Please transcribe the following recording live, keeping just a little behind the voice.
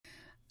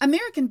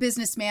American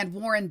businessman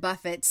Warren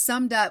Buffett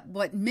summed up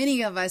what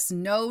many of us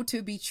know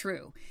to be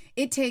true.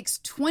 It takes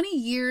 20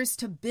 years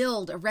to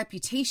build a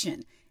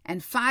reputation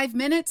and 5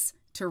 minutes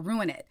to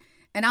ruin it.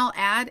 And I'll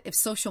add, if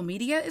social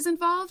media is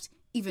involved,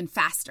 even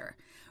faster.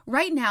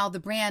 Right now, the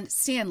brand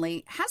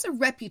Stanley has a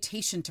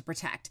reputation to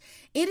protect.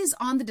 It is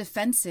on the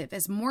defensive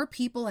as more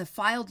people have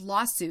filed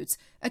lawsuits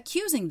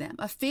accusing them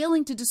of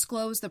failing to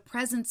disclose the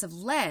presence of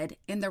lead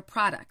in their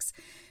products.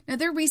 Now,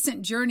 their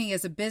recent journey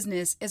as a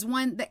business is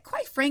one that,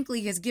 quite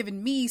frankly, has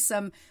given me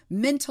some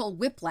mental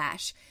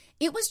whiplash.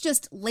 It was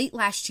just late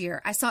last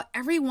year, I saw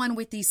everyone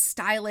with these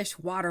stylish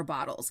water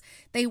bottles.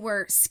 They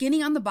were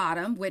skinny on the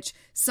bottom, which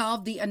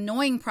solved the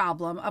annoying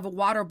problem of a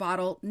water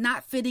bottle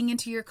not fitting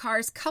into your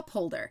car's cup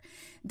holder.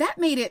 That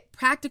made it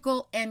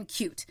practical and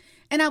cute.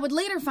 And I would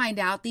later find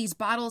out these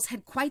bottles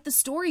had quite the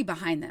story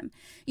behind them.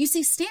 You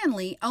see,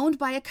 Stanley, owned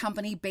by a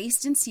company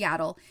based in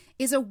Seattle,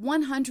 is a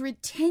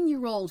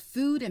 110-year-old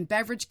food and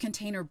beverage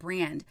container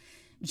brand.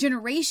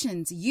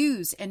 Generations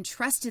used and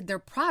trusted their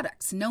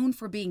products, known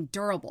for being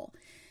durable.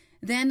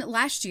 Then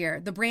last year,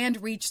 the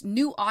brand reached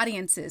new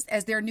audiences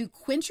as their new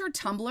Quencher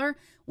tumbler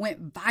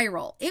went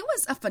viral. It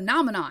was a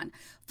phenomenon.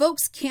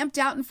 Folks camped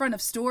out in front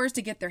of stores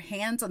to get their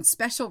hands on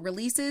special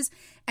releases,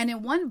 and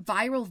in one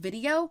viral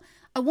video,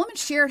 a woman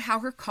shared how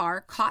her car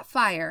caught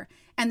fire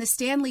and the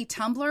Stanley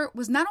tumbler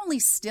was not only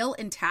still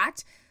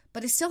intact,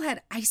 but it still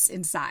had ice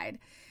inside.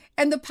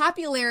 And the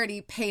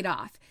popularity paid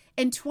off.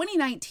 In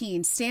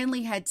 2019,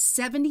 Stanley had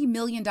 $70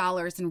 million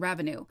in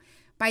revenue.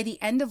 By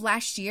the end of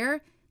last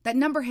year, that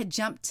number had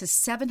jumped to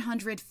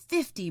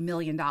 $750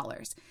 million.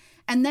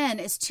 And then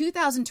as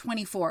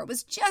 2024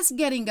 was just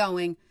getting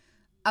going,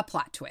 a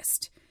plot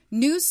twist.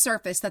 News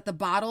surfaced that the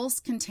bottles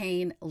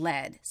contain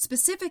lead,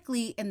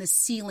 specifically in the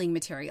sealing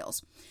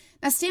materials.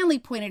 Now, Stanley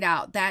pointed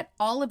out that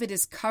all of it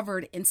is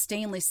covered in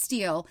stainless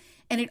steel,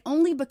 and it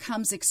only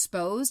becomes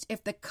exposed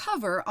if the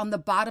cover on the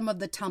bottom of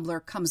the tumbler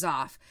comes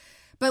off.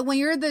 But when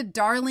you're the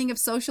darling of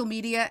social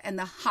media and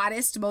the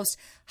hottest, most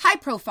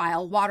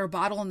high-profile water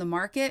bottle in the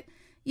market,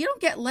 you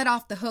don't get let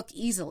off the hook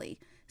easily.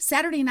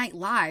 Saturday Night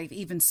Live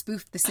even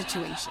spoofed the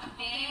situation.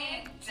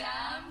 Big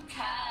dumb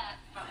cut.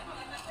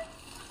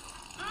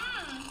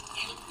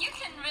 You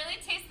can really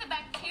taste the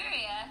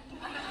bacteria.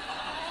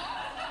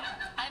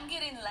 I'm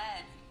getting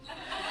lead.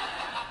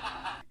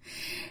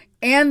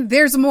 And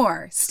there's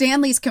more.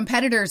 Stanley's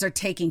competitors are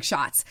taking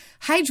shots.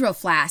 Hydro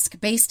Flask,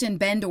 based in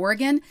Bend,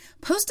 Oregon,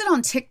 posted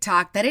on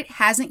TikTok that it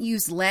hasn't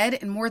used lead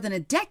in more than a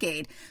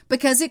decade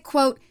because it,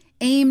 quote,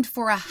 aimed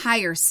for a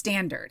higher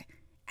standard.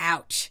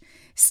 Ouch.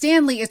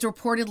 Stanley is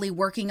reportedly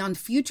working on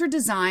future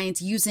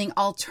designs using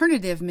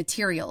alternative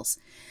materials.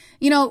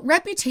 You know,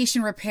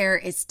 reputation repair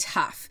is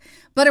tough,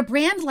 but a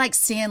brand like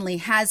Stanley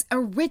has a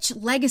rich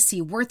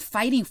legacy worth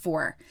fighting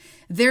for.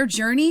 Their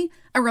journey,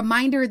 a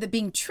reminder that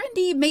being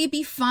trendy may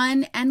be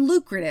fun and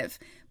lucrative,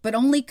 but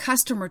only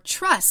customer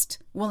trust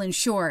will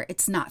ensure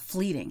it's not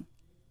fleeting.